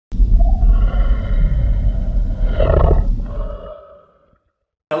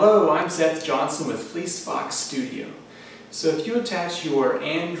I'm Seth Johnson with Fleece Fox Studio. So if you attach your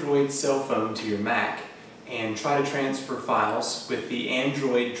Android cell phone to your Mac and try to transfer files with the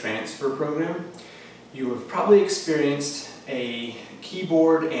Android transfer program, you have probably experienced a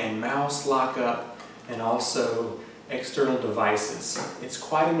keyboard and mouse lockup and also external devices. It's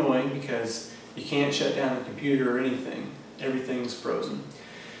quite annoying because you can't shut down the computer or anything. Everything's frozen.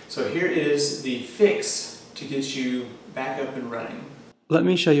 So here is the fix to get you back up and running. Let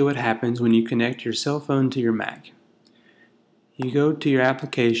me show you what happens when you connect your cell phone to your Mac. You go to your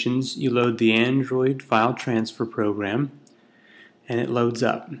applications, you load the Android file transfer program, and it loads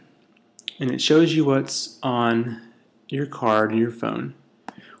up. And it shows you what's on your card and your phone.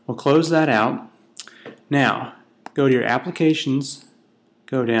 We'll close that out. Now, go to your applications,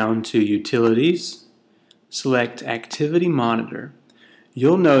 go down to Utilities, select Activity Monitor.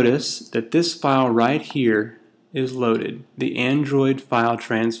 You'll notice that this file right here is loaded, the Android file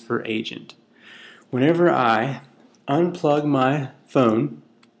transfer agent. Whenever I unplug my phone,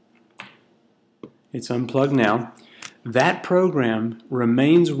 it's unplugged now, that program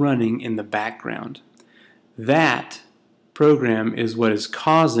remains running in the background. That program is what is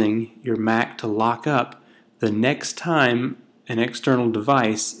causing your Mac to lock up the next time an external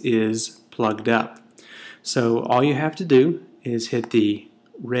device is plugged up. So all you have to do is hit the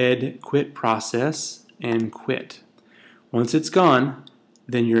red quit process and quit. Once it's gone,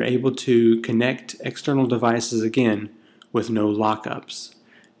 then you're able to connect external devices again with no lockups.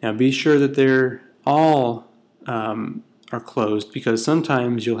 Now be sure that they're all are closed, because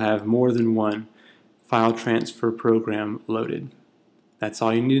sometimes you'll have more than one file transfer program loaded. That's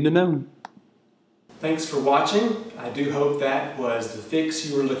all you need to know. Thanks for watching. I do hope that was the fix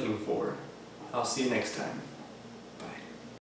you were looking for. I'll see you next time.